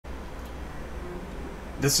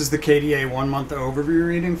This is the KDA 1-month overview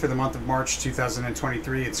reading for the month of March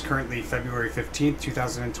 2023. It's currently February 15th,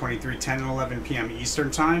 2023, 10 and 11 p.m.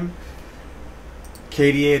 Eastern Time.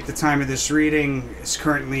 KDA at the time of this reading is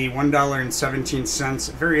currently $1.17,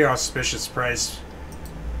 a very auspicious price.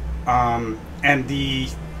 And the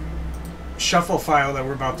shuffle file that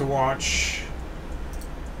we're about to watch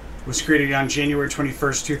was created on January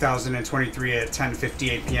 21st, 2023 at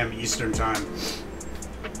 10:58 p.m. Eastern Time.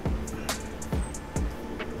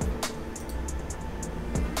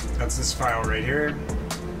 That's this file right here.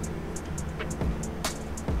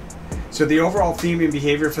 So the overall theme and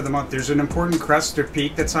behavior for the month, there's an important crest or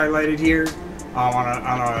peak that's highlighted here on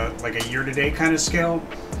a like a year-to-date kind of scale.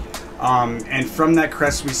 And from that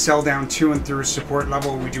crest, we sell down to and through a support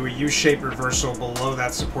level. We do a U-shaped reversal below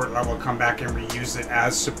that support level, come back and reuse it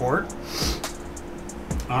as support.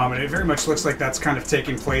 And it very much looks like that's kind of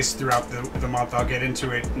taking place throughout the month. I'll get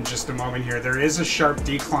into it in just a moment here. There is a sharp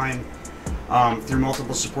decline through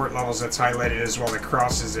multiple support levels that's highlighted as well that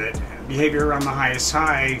crosses it. Behavior around the highest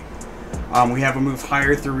high, we have a move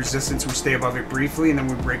higher through resistance. We stay above it briefly, and then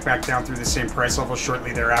we break back down through the same price level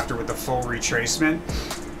shortly thereafter with a full retracement.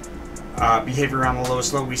 Behavior around the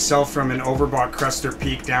lowest low, we sell from an overbought crest or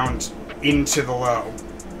peak down into the low.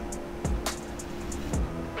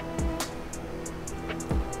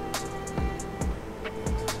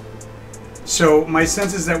 So my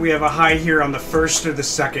sense is that we have a high here on the first or the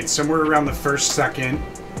second, somewhere around the first, second,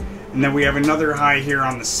 and then we have another high here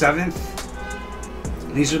on the 7th.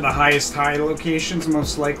 These are the highest high locations,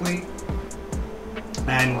 most likely.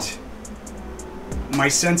 And my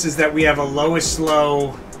sense is that we have a lowest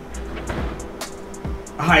low,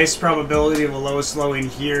 highest probability of a lowest low in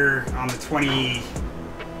here on the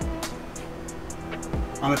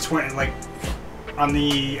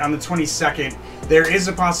 22nd. There is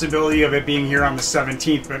a possibility of it being here on the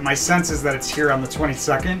 17th, but my sense is that it's here on the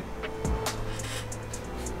 22nd.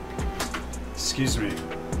 Excuse me.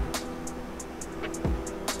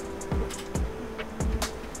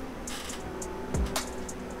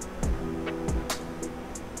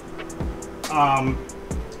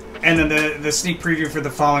 And then the sneak preview for the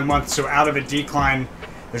following month. So out of a decline,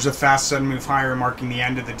 there's a fast sudden move higher, marking the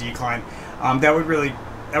end of the decline. That would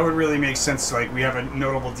really make sense. Like, we have a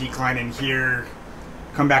notable decline in here,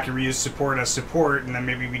 come back and reuse support as support, and then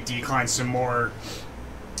maybe we decline some more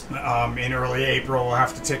in early April. We'll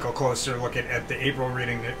have to take a closer look at the April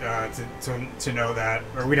reading to know that,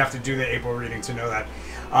 or we'd have to do the April reading to know that.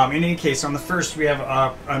 In any case, on the first, we have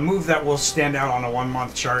a move that will stand out on a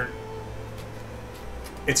 1-month chart.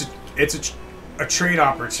 It's a trade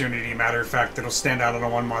opportunity, matter of fact, that'll stand out on a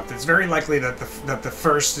 1-month. It's very likely that the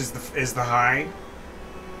first is the high.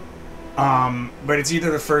 But it's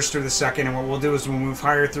either the first or the second, and what we'll do is we'll move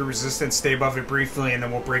higher through resistance, stay above it briefly, and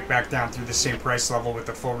then we'll break back down through the same price level with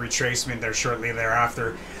the full retracement there shortly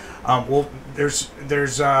thereafter. There's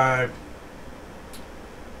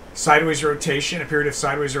sideways rotation, a period of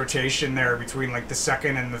sideways rotation there between like the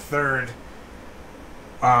 2nd and the 3rd.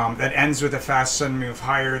 That ends with a fast sudden move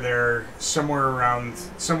higher there, somewhere on the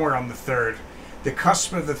 3rd. The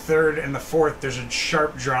cusp of the 3rd and the 4th, there's a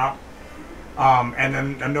sharp drop. And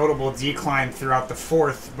then a notable decline throughout the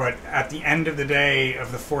 4th, but at the end of the day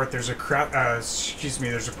of the 4th, there's a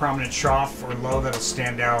prominent trough or low that'll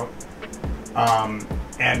stand out,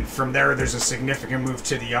 and from there, there's a significant move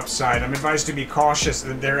to the upside. I'm advised to be cautious.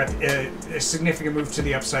 There a significant move to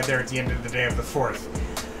the upside there at the end of the day of the 4th.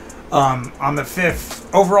 On the 5th,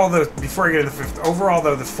 overall, before I get to the 5th, overall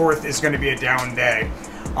though, the 4th is going to be a down day.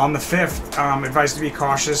 On the 5th, advised to be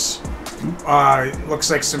cautious.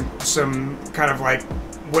 Looks like some kind of like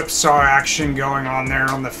whipsaw action going on there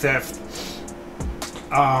on the 5th.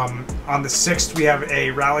 On the 6th, we have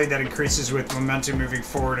a rally that increases with momentum moving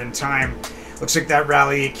forward in time. Looks like that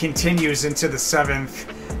rally continues into the 7th,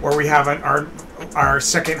 where we have our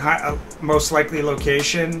second high, most likely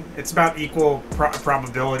location. It's about equal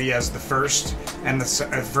probability as the first and the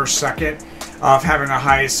first second of having a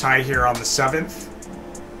highest high here on the 7th.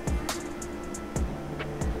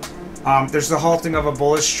 There's the halting of a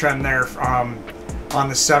bullish trend there on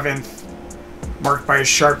the 7th, marked by a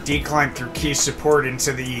sharp decline through key support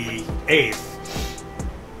into the 8th.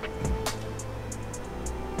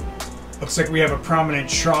 Looks like we have a prominent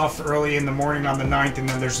trough early in the morning on the 9th, and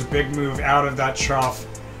then there's a big move out of that trough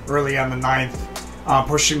early on the 9th,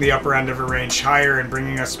 pushing the upper end of a range higher and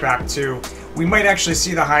bringing us back to, we might actually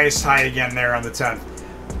see the highest high again there on the 10th.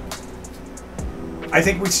 I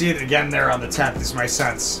think we see it again there on the 10th is my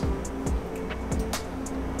sense.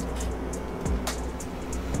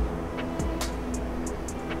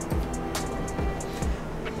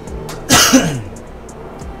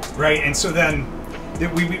 Right, and so then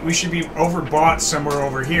we should be overbought somewhere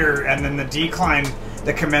over here, and then the decline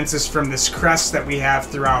that commences from this crest that we have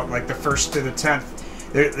throughout, like the 1st to the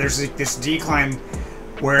 10th, there's like this decline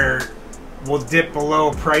where we'll dip below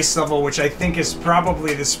a price level, which I think is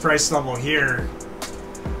probably this price level here,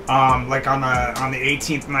 like on the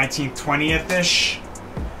 18th, 19th, 20th ish.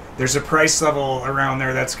 There's a price level around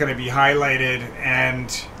there that's going to be highlighted,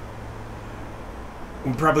 and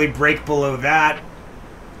we'll probably break below that,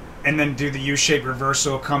 and then do the U-shaped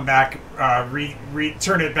reversal, come back,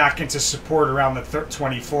 turn it back into support around the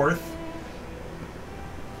 24th.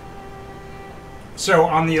 So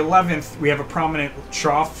on the 11th, we have a prominent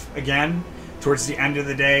trough again towards the end of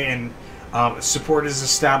the day, and support is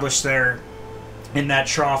established there in that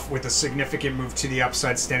trough with a significant move to the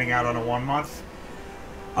upside standing out on a 1 month.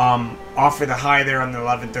 Off of the high there on the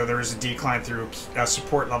 11th, though, there is a decline through a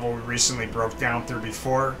support level we recently broke down through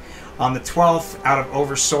before. On the 12th, out of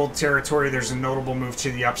oversold territory, there's a notable move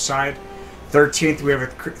to the upside. 13th, we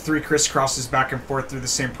have three crisscrosses back and forth through the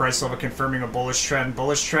same price level, confirming a bullish trend.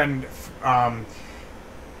 Bullish trend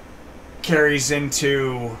carries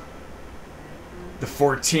into the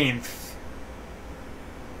 14th.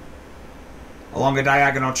 Along a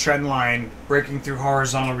diagonal trend line, breaking through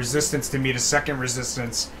horizontal resistance to meet a second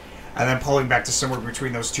resistance, and then pulling back to somewhere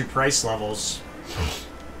between those two price levels.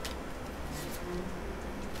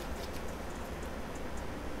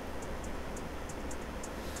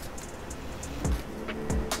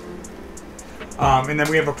 And then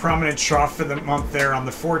we have a prominent trough for the month there on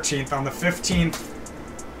the 14th. On the 15th,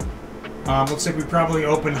 looks like we probably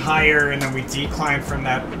open higher, and then we decline from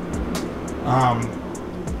that.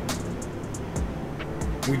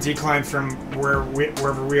 We decline from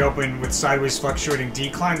wherever we open with sideways fluctuating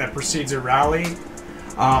decline that precedes a rally.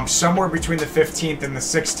 Somewhere between the 15th and the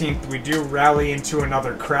 16th, we do rally into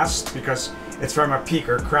another crest, because it's from a peak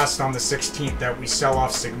or crest on the 16th that we sell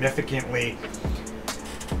off significantly.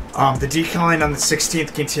 The decline on the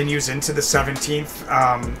 16th continues into the 17th,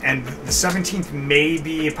 and the 17th may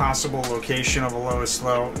be a possible location of a lowest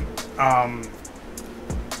low.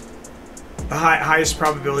 The highest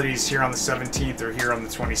probabilities here on the 17th or here on the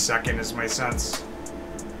 22nd is my sense.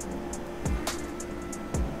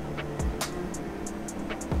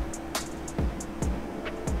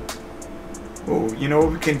 Oh, you know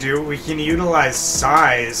what we can do? We can utilize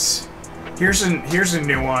size. Here's a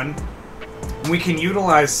new one. We can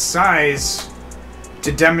utilize size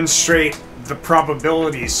to demonstrate the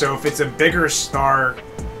probability. So if it's a bigger star,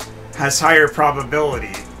 has higher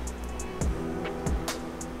probability.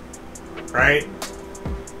 Right?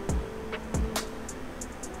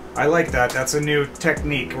 I like that. That's a new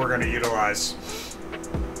technique we're going to utilize.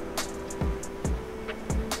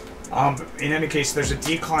 In any case, there's a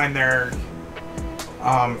decline there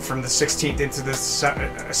from the 16th into the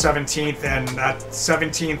 17th, and that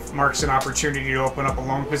 17th marks an opportunity to open up a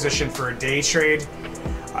long position for a day trade.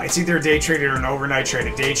 It's either a day trade or an overnight trade.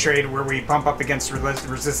 A day trade where we bump up against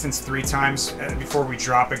resistance 3 times before we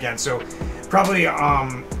drop again. So probably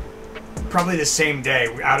the same day,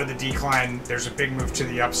 out of the decline, there's a big move to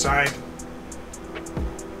the upside.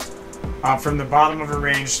 From the bottom of a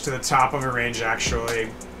range to the top of a range, actually.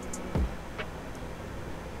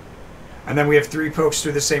 And then we have 3 pokes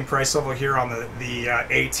through the same price level here on the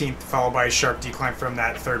 18th, followed by a sharp decline from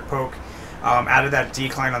that 3rd poke. Out of that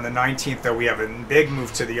decline on the 19th, though, we have a big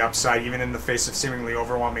move to the upside, even in the face of seemingly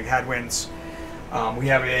overwhelming headwinds. We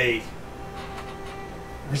have a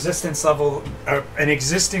resistance level, an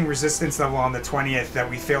existing resistance level on the 20th that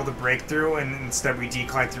we failed to break through, and instead we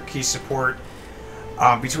decline through key support.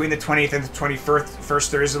 Between the 20th and the 21st,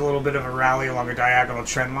 there is a little bit of a rally along a diagonal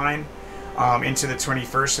trend line into the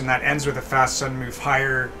 21st, and that ends with a fast sudden move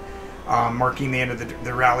higher, marking the end of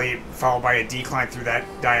the rally, followed by a decline through that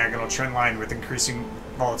diagonal trend line with increasing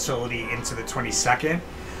volatility into the 22nd.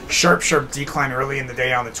 Sharp decline early in the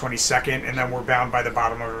day on the 22nd, and then we're bound by the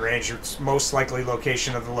bottom of a range. It's most likely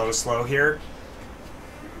location of the lowest low here.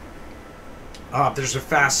 There's a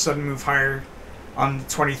fast sudden move higher on the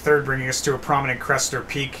 23rd, bringing us to a prominent crest or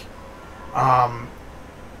peak.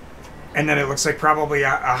 And then it looks like probably a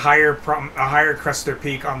higher crest or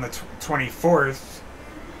peak on the 24th,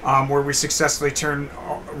 where we successfully turn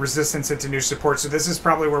resistance into new support. So this is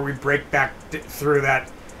probably where we break back through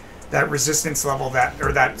that resistance level,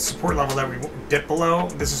 or that support level that we dip below.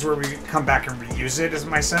 This is where we come back and reuse it, is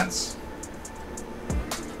my sense.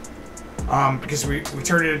 Because we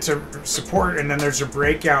turn it into support, and then there's a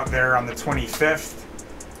breakout there on the 25th,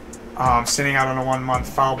 sitting out on a 1 month,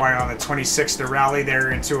 followed by on the 26th, a rally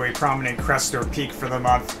there into a prominent crest or peak for the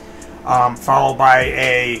month, followed by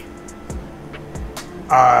a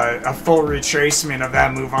full retracement of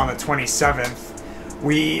that move on the 27th.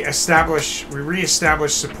 we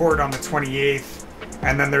reestablish support on the 28th,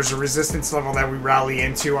 and then there's a resistance level that we rally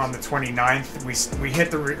into on the 29th. We hit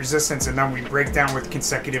the resistance, and then we break down with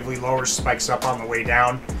consecutively lower spikes up on the way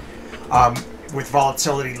down, with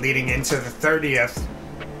volatility leading into the 30th.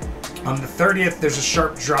 On the 30th, there's a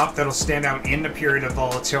sharp drop that'll stand out in the period of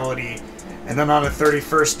volatility, and then on the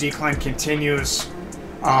 31st, decline continues.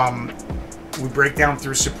 We break down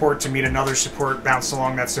through support to meet another support, bounce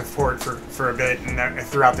along that support for a bit, and then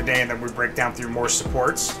throughout the day, and then we break down through more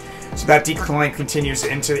supports. So that decline continues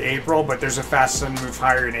into April, but there's a fast sudden move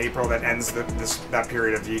higher in April that ends that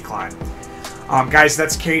period of decline. Guys,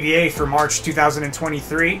 that's KDA for March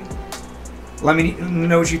 2023. Let me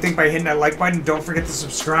know what you think by hitting that like button. Don't forget to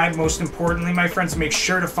subscribe. Most importantly, my friends, make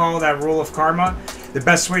sure to follow that rule of karma. The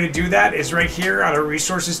best way to do that is right here on our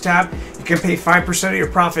resources tab. You can pay 5% of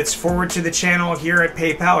your profits forward to the channel here at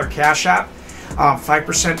PayPal or Cash App.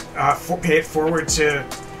 5% pay it forward to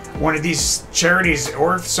one of these charities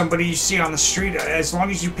or somebody you see on the street. As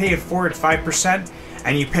long as you pay it forward 5%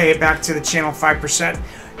 and you pay it back to the channel 5%,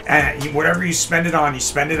 and whatever you spend it on, you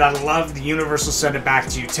spend it out of love, the universe will send it back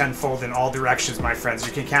to you tenfold in all directions, my friends.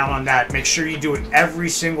 You can count on that. Make sure you do it every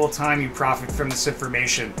single time you profit from this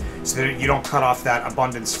information so that you don't cut off that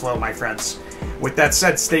abundance flow, my friends. With that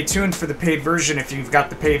said, stay tuned for the paid version if you've got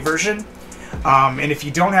the paid version. And if you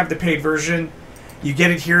don't have the paid version, you get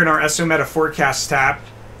it here in our Eso-Meta forecast tab.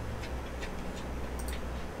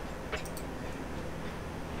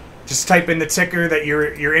 Just type in the ticker that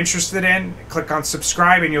you're interested in, click on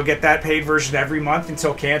subscribe, and you'll get that paid version every month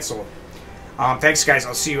until canceled. Thanks, guys.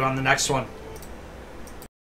 I'll see you on the next one.